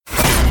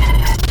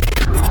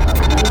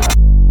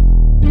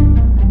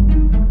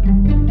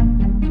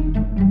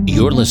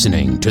You're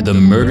listening to the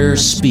Murder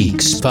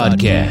Speaks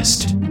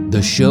podcast, the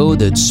show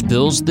that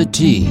spills the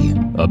tea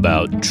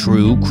about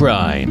true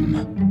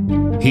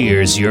crime.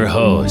 Here's your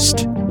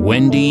host,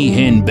 Wendy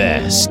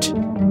Hinbest.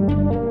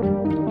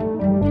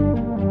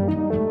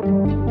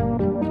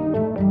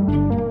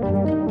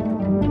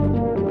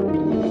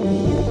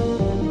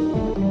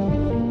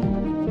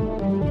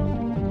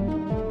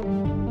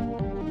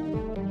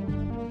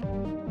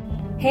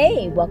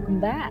 Hey,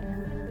 welcome back.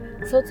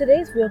 So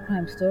today's real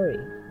crime story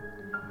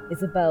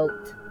is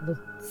about the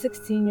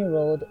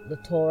 16-year-old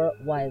LaTorra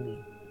Wiley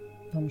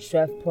from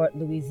Shreveport,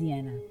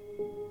 Louisiana.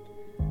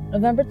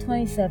 November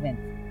 27th,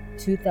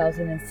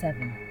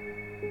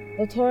 2007.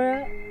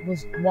 LaTorra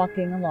was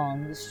walking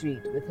along the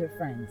street with her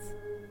friends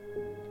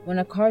when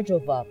a car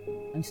drove up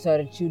and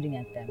started shooting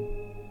at them.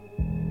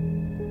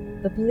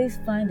 The police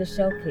find a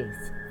shell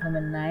case from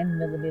a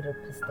 9mm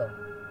pistol.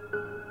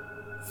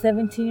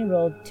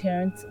 17-year-old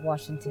Terrence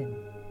Washington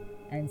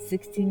and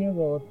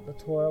 16-year-old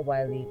LaTorra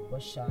Wiley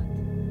was shot.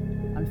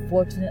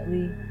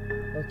 Unfortunately,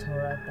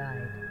 LaTorra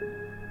died,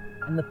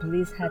 and the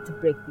police had to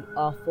break the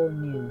awful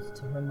news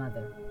to her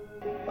mother.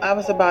 I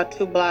was about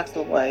 2 blocks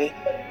away,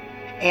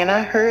 and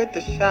I heard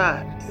the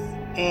shots,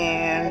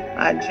 and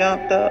I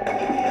jumped up,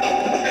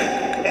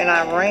 and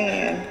I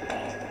ran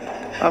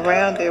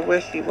around there where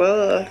she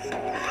was.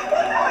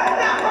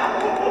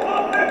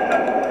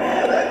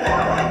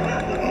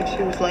 And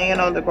she was laying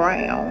on the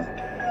ground.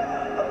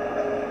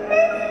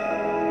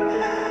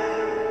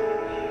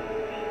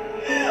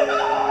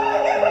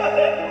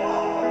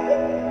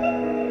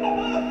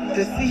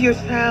 To see your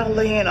child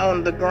laying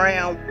on the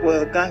ground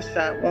with a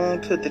gunshot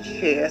wound to the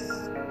chest,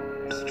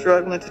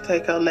 struggling to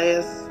take her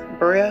last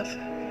breath,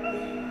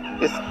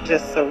 it's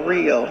just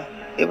surreal.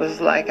 It was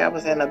like I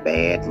was in a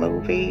bad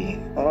movie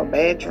or a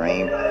bad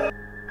dream. The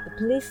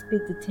police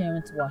speak to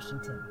Terrence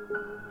Washington.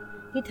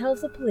 He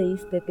tells the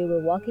police that they were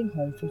walking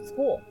home from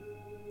school,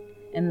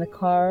 and the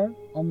car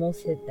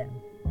almost hit them.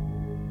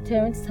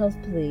 Terrence tells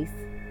police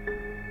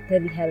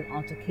that he had an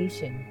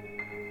altercation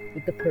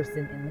with the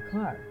person in the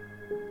car.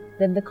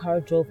 Then the car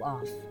drove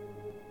off.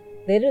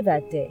 Later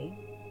that day,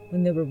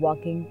 when they were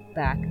walking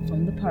back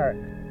from the park,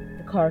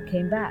 the car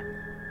came back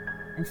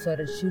and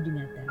started shooting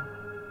at them.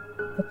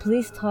 The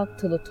police talked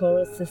to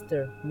LaTorra's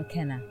sister,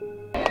 McKenna.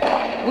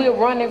 We were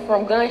running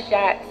from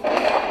gunshots.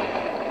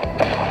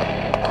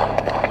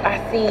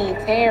 I seen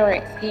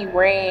Terrence, he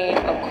ran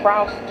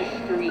across the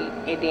street,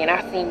 and then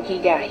I seen he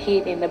got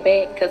hit in the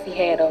back because he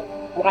had a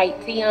white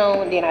tee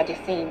on, and then I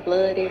just seen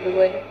blood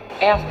everywhere.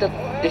 After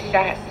the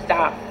shots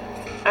stopped,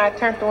 I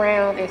turned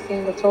around and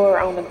seen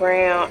LaTorra on the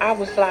ground. I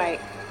was like,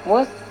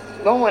 what's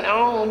going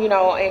on?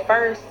 At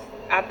first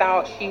I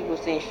thought she was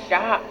in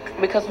shock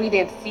because we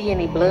didn't see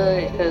any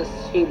blood because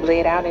she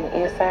bled out in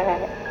the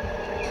inside.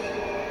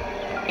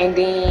 And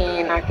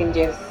then I can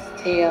just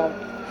tell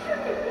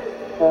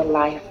her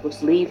life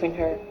was leaving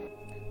her.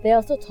 They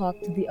also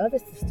talked to the other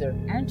sister,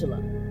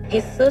 Angela.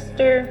 His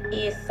sister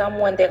is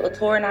someone that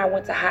LaTorra and I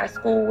went to high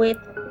school with,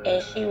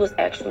 and she was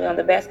actually on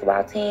the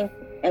basketball team,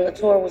 and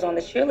LaTorra was on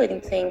the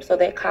cheerleading team, so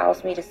that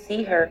caused me to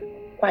see her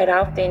quite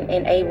often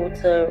and able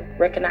to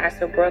recognize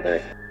her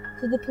brother.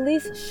 So the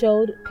police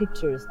showed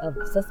pictures of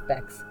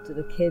suspects to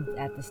the kids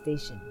at the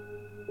station,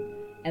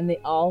 and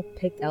they all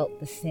picked out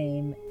the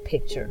same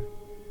picture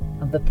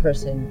of the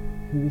person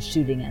who was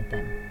shooting at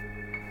them.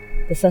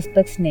 The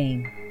suspect's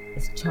name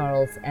is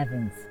Charles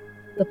Evans.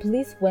 The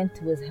police went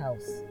to his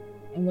house,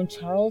 and when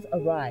Charles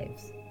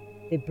arrives,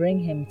 they bring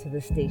him to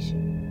the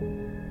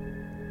station.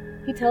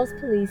 He tells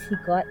police he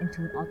got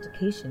into an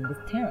altercation with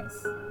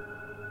Terrence,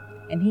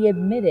 and he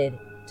admitted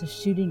to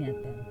shooting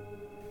at them.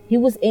 He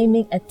was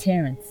aiming at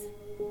Terrence,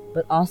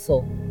 but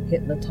also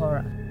hit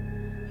LaTorra.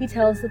 He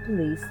tells the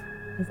police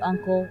his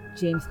uncle,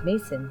 James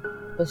Mason,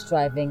 was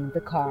driving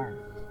the car.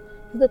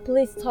 So the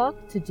police talk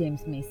to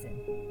James Mason,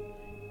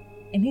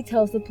 and he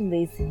tells the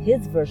police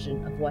his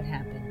version of what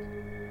happened.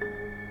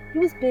 He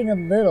was being a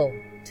little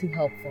too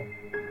helpful,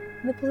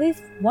 and the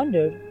police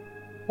wondered,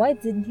 why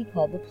didn't he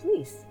call the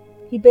police?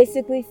 He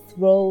basically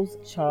throws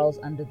Charles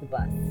under the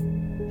bus.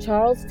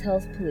 Charles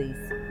tells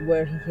police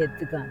where he hid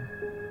the gun,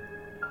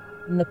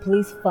 and the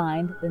police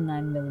find the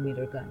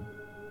 9mm gun.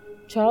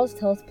 Charles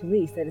tells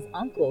police that his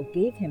uncle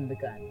gave him the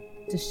gun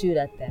to shoot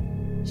at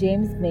them.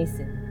 James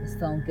Mason was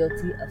found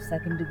guilty of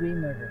second-degree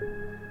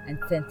murder and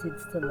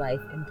sentenced to life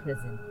in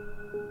prison.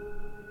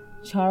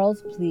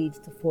 Charles pleads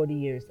to 40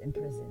 years in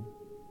prison.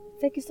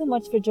 Thank you so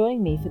much for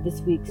joining me for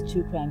this week's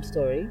true crime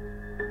story.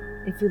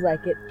 If you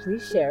like it,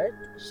 please share it.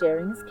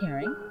 Sharing is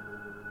caring.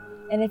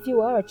 And if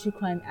you are a true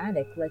crime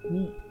addict like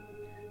me,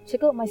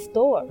 check out my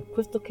store,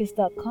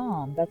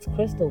 crystalkiss.com. That's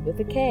Crystal with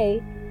a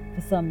K,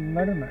 for some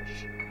murder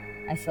merch.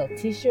 I sell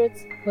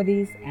t-shirts,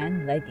 hoodies,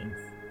 and leggings.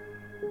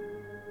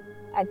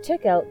 At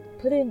checkout,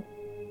 put in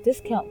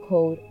discount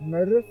code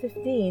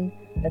MURDER15,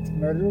 that's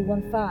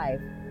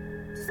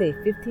MURDER15, to save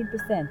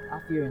 15%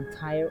 off your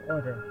entire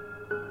order.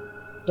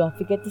 Don't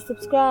forget to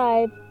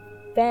subscribe.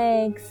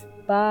 Thanks.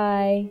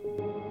 Bye.